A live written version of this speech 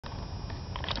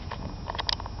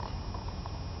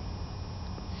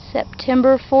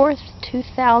September 4th,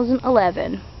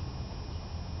 2011.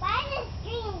 Why does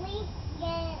green leaf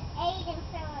get Aiden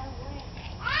from a wood?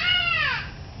 Ah!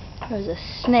 There's a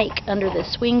snake under the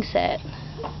swing set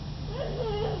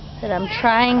that I'm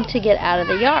trying to get out of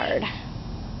the yard.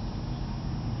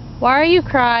 Why are you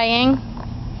crying?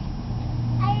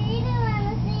 I really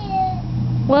want to see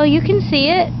it. Well, you can see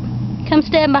it. Come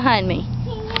stand behind me.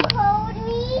 Can you hold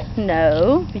me?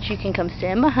 No, but you can come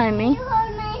stand behind Can me. you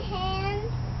hold my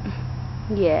hand?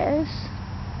 Yes.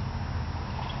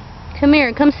 Come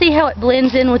here. Come see how it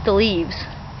blends in with the leaves.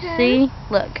 Huh? See?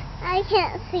 Look. I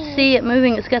can't see. See it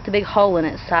moving? It's got the big hole in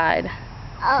its side.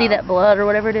 Oh. See that blood or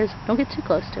whatever it is? Don't get too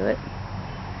close to it.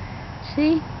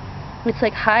 See? It's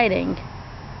like hiding.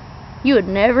 You would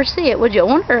never see it, would you? I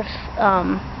wonder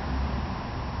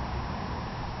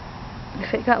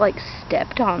if it got like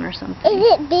stepped on or something. Is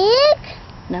it big?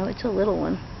 No, it's a little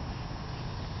one.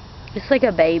 It's like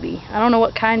a baby. I don't know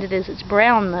what kind it is. It's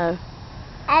brown though.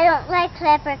 I don't like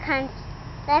leprechauns.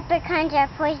 Leprechauns are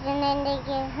poison and they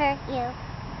can hurt you.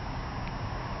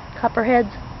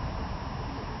 Copperheads?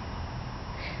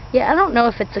 Yeah, I don't know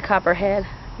if it's a copperhead.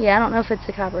 Yeah, I don't know if it's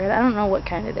a copperhead. I don't know what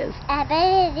kind it is. I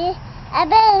bet it is. I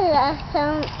bet it's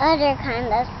some other kind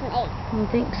of snake. You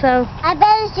think so? I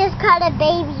bet it's just called a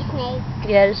baby snake.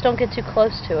 Yeah, just don't get too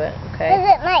close to it, okay? Because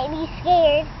it might be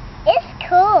scared. It's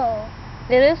cool.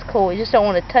 It is cool. We just don't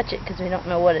want to touch it because we don't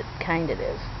know what kind it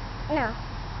is. No.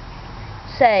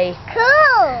 Say.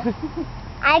 Cool.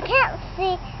 I can't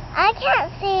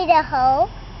see the hole.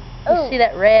 You see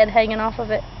that red hanging off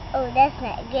of it? Oh, that's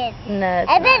not good. No,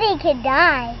 it's I bet not. he could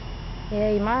die.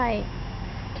 Yeah, you might.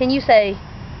 Can you say,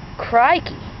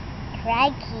 crikey?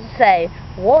 Crikey. Say,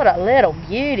 what a little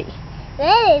beauty. What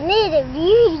a little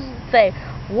beauty. Say,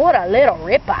 what a little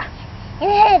ripper.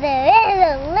 What a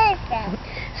little lipper.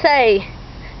 Say,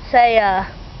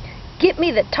 get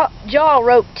me the top jaw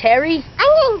rope, Terry.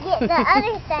 I'm going to get the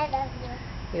other side of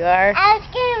you. You are? I was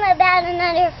screaming about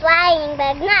another flying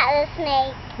bug, not a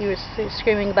snake. You were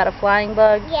screaming about a flying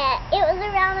bug? Yeah, it was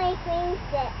around my swing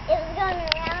set. It was going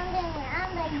around and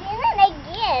around again and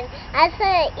again. I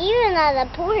saw it even on the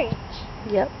porch.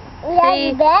 Yep.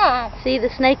 That's bad. See, the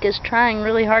snake is trying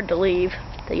really hard to leave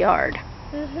the yard.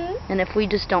 And if we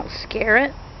just don't scare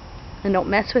it and don't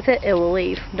mess with it, it will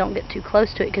leave. Don't get too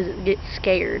close to it because it gets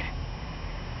scared.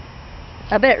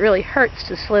 I bet it really hurts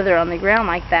to slither on the ground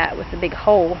like that with a big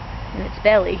hole in its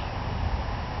belly.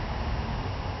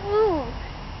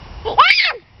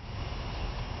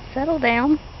 Settle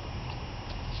down.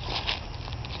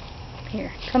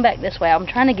 Here, come back this way. I'm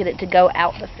trying to get it to go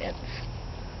out the fence.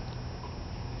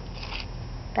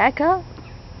 Back up.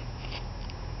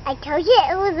 I told you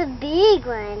it was a big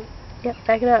one. Yep,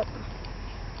 back it up.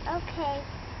 Okay.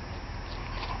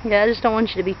 Yeah, I just don't want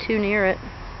you to be too near it.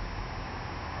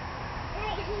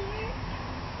 Right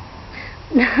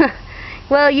here?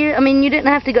 Well, you didn't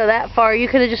have to go that far. You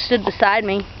could have just stood beside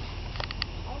me.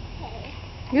 Okay.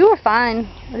 You were fine.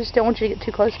 I just don't want you to get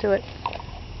too close to it.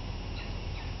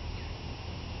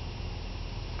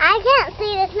 I can't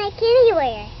see the snake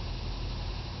anywhere.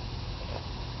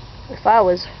 If I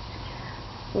was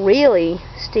really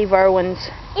Steve Irwin's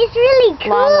It's really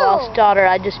cool. long-lost daughter,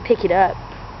 I'd just pick it up.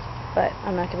 But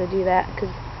I'm not going to do that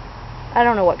because I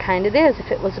don't know what kind it is.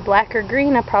 If it was black or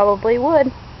green, I probably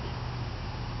would.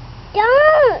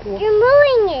 Don't! You're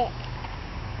moving it.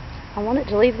 I want it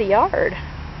to leave the yard.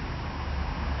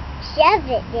 Shove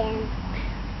it then.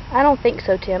 I don't think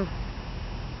so, Tim.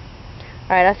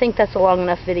 Alright, I think that's a long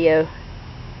enough video.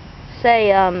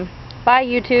 Say, bye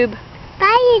YouTube.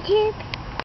 Bye, YouTube.